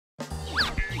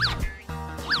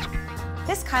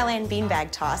This Kylan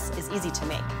beanbag toss is easy to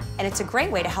make, and it's a great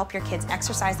way to help your kids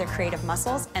exercise their creative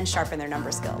muscles and sharpen their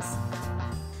number skills.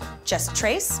 Just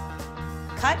trace,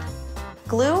 cut,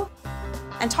 glue,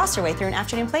 and toss your way through an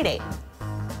afternoon playdate.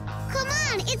 Come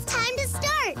on, it's time to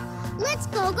start. Let's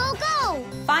go, go, go.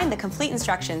 Find the complete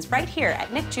instructions right here at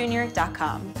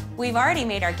nickjr.com. We've already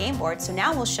made our game board, so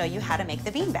now we'll show you how to make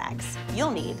the beanbags.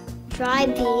 You'll need dry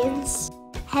beans,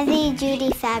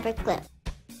 heavy-duty fabric glue,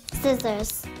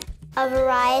 scissors, a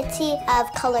variety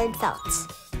of colored felts,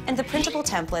 and the printable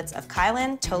templates of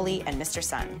Kylan, Tolee, and Mr.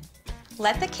 Sun.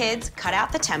 Let the kids cut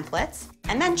out the templates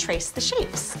and then trace the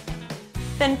shapes.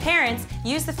 Then parents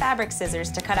use the fabric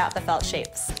scissors to cut out the felt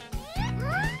shapes.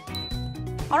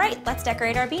 All right, let's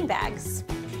decorate our beanbags.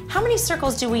 How many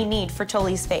circles do we need for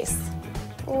Tolee's face?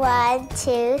 1, 2,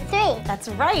 3. That's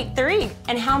right, 3.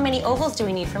 And how many ovals do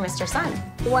we need for Mr. Sun?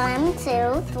 1,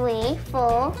 2, 3,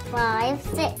 4, 5,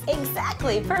 6.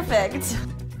 Exactly, perfect.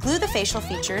 Glue the facial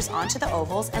features onto the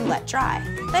ovals and let dry.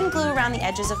 Then glue around the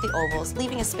edges of the ovals,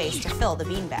 leaving a space to fill the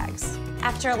beanbags.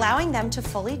 After allowing them to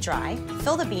fully dry,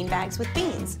 fill the beanbags with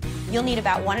beans. You'll need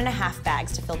about 1½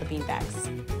 bags to fill the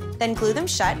beanbags. Then glue them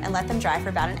shut and let them dry for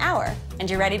about an hour, and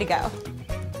you're ready to go.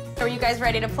 Are you guys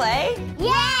ready to play?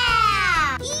 Yeah!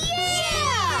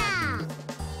 Yeah!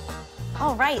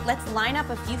 All right, let's line up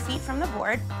a few feet from the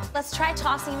board. Let's try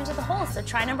tossing them into the hole, so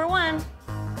try number 1.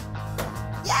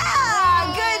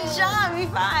 Yeah! Good job,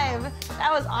 B5.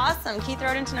 That was awesome. Can you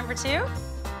throw it into number 2?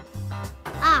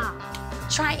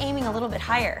 Try aiming a little bit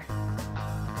higher.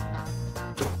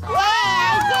 Yay,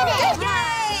 I did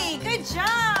it! Yay! Good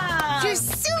job! You're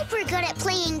super good at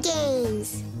playing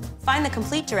games. Find the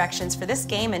complete directions for this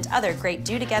game and other great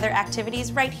do-together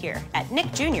activities right here at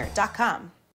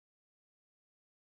nickjr.com.